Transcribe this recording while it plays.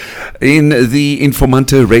In the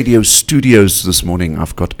Informante radio studios this morning,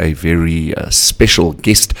 I've got a very special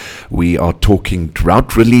guest. We are talking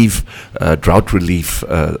drought relief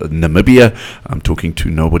Namibia. I'm talking to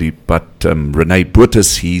nobody but Rene Botha.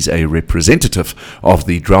 He's a representative of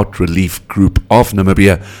the Drought Relief Group of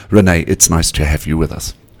Namibia. Rene, it's nice to have you with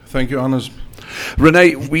us. Thank you, Hannes.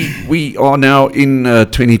 Rene, we are now in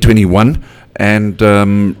 2021, and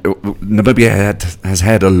Namibia has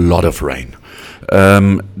had a lot of rain.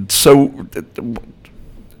 So,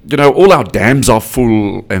 all our dams are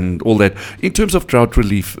full and all that. In terms of drought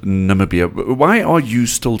relief, Namibia, why are you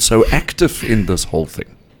still so active in this whole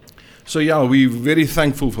thing? So, we're very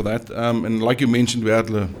thankful for that. And like you mentioned, we had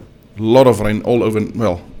a lot of rain all over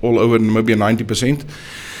Namibia, 90%.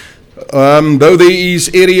 Though there is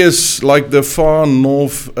areas like the far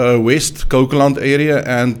north-west, Coqueland area,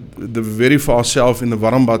 and the very far south in the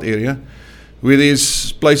Warmbad area, where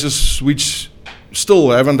there's places which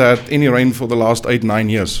still haven't had any rain for the last 8-9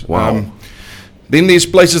 years. Wow. Then there's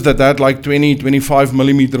places that had like 20-25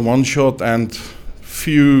 millimeter one shot, and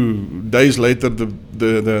few days later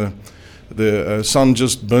the sun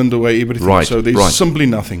just burned away everything. Right, so there's simply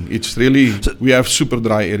nothing. It's really, we have super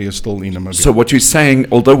dry areas still in Namibia. So what you're saying,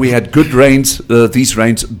 although we had good rains, these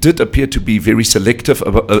rains did appear to be very selective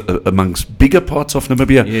amongst bigger parts of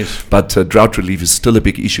Namibia. Yes. But drought relief is still a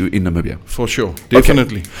big issue in Namibia. For sure,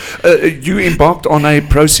 definitely. Okay. You embarked on a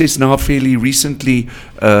process now fairly recently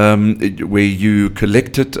where you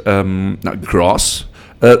collected grass.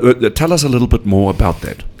 Tell us a little bit more about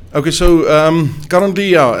that. Okay, so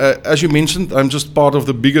currently, as you mentioned, I'm just part of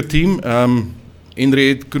the bigger team.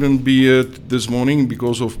 Henriette couldn't be here this morning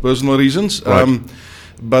because of personal reasons. Right.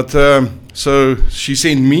 So she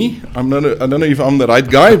sent me. I don't know if I'm the right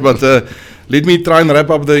guy, but let me try and wrap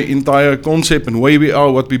up the entire concept and where we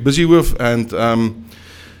are, what we're busy with. And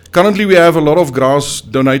currently, we have a lot of grass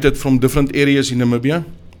donated from different areas in Namibia.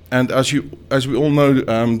 And as we all know,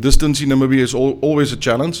 distance in Namibia is always a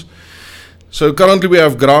challenge. So currently we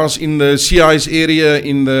have grass in the CI's area,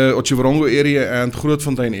 in the Otjiwarongo area and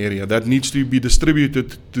Grootfontein area that needs to be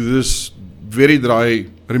distributed to this very dry,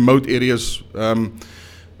 remote areas,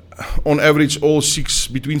 on average all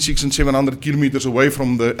between 600 and 700 kilometers away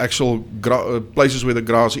from the actual places where the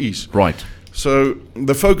grass is. Right. So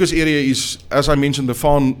the focus area is, as I mentioned, the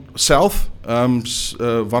far south,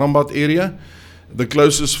 Warmbad area. The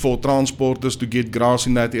closest for transporters to get grass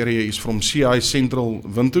in that area is from CI Central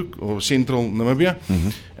Windhoek or Central Namibia. Mm-hmm.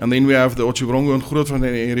 And then we have the Otjiwarongo and Grootfontein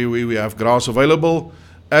area where we have grass available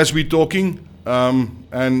as we're talking.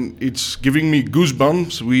 And it's giving me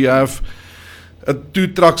goosebumps. We have 2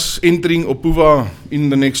 trucks entering Opuva in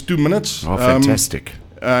the next 2 minutes. Oh, fantastic.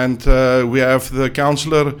 And we have the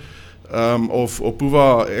councillor of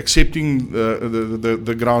Opuva accepting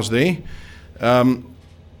the grass there.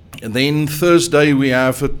 And then Thursday we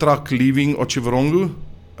have a truck leaving Otjiwarongo,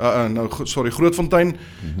 Grootfontein,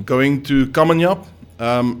 going to Kamenjap.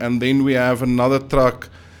 And then we have another truck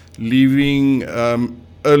leaving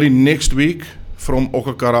early next week from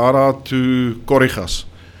Okakarara to Korigas.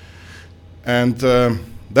 And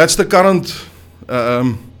that's the current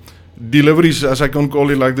deliveries, as I can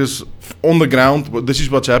call it like this, on the ground. But this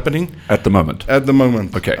is what's happening at the moment.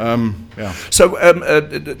 Okay. So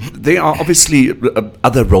there are obviously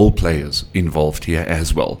other role players involved here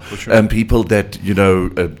as well. For sure. People that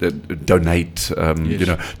donate.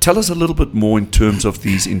 Yes. Tell us a little bit more in terms of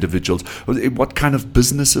these individuals. What kind of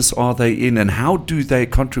businesses are they in, and how do they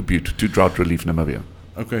contribute to Drought Relief Namibia?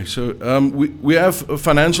 Okay, so we have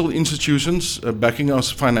financial institutions backing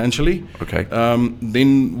us financially. Okay.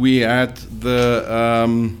 Then we had the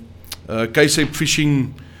Cape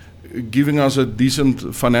Fishing giving us a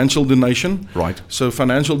decent financial donation. Right. So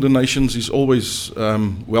financial donations is always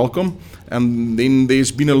welcome. And then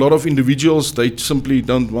there's been a lot of individuals, they simply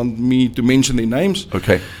don't want me to mention their names.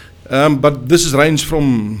 Okay. But this is range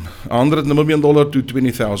from $100 Namibian to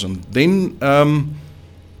 20,000. Then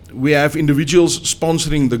we have individuals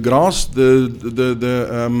sponsoring the grass,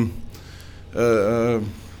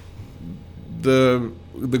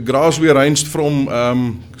 the grass we arranged from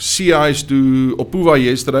CI's to Opuva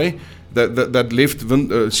yesterday, that left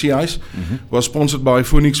CI's, was sponsored by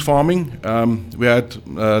Phoenix Farming. We had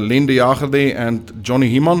Len de Jager there and Johnny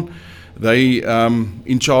Heeman. They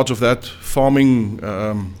in charge of that farming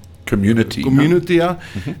community,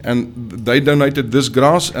 and they donated this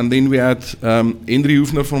grass. And then we had Henry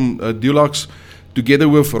Hoefner from Dulux, together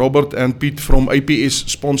with Robert and Pete from APS,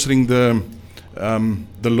 sponsoring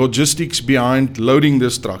the logistics behind loading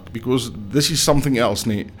this truck, because this is something else.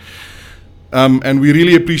 And we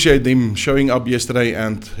really appreciate them showing up yesterday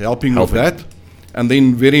and helping with that. And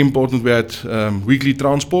then very important, we had Weekly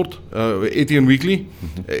Transport, Etienne Weekly,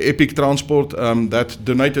 Epic Transport, that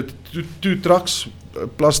donated 2 trucks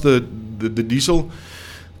plus the diesel,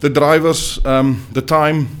 the drivers, the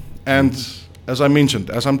time, and as I mentioned,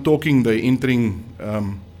 as I'm talking, they're entering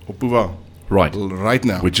Opuva right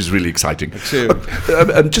now. Which is really exciting.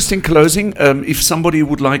 Just in closing, if somebody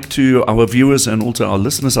would like to, our viewers and also our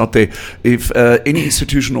listeners out there, if any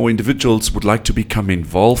institution or individuals would like to become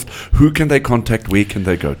involved, who can they contact? Where can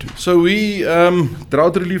they go to? So we,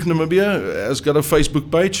 Drought Relief Namibia has got a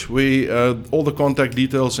Facebook page where all the contact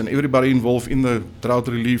details and everybody involved in the Drought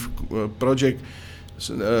Relief project,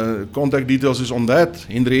 contact details is on that.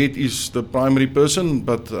 Henriette is the primary person,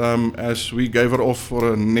 but as we gave her off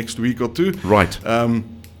for next week or 2, right.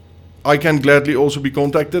 I can gladly also be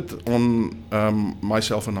contacted on my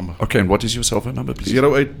cell phone number. Okay, and what is your cell phone number, please?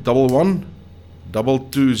 0811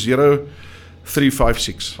 220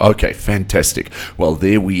 356. Okay, fantastic. Well,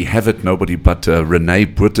 there we have it. Nobody but Renee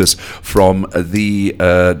Botha from the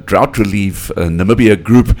Drought Relief Namibia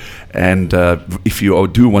group. And if you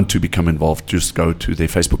do want to become involved, just go to their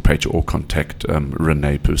Facebook page or contact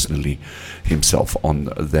Renee personally himself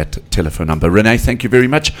on that telephone number. Renee, thank you very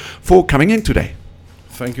much for coming in today.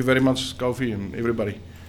 Thank you very much, Kofi, and everybody.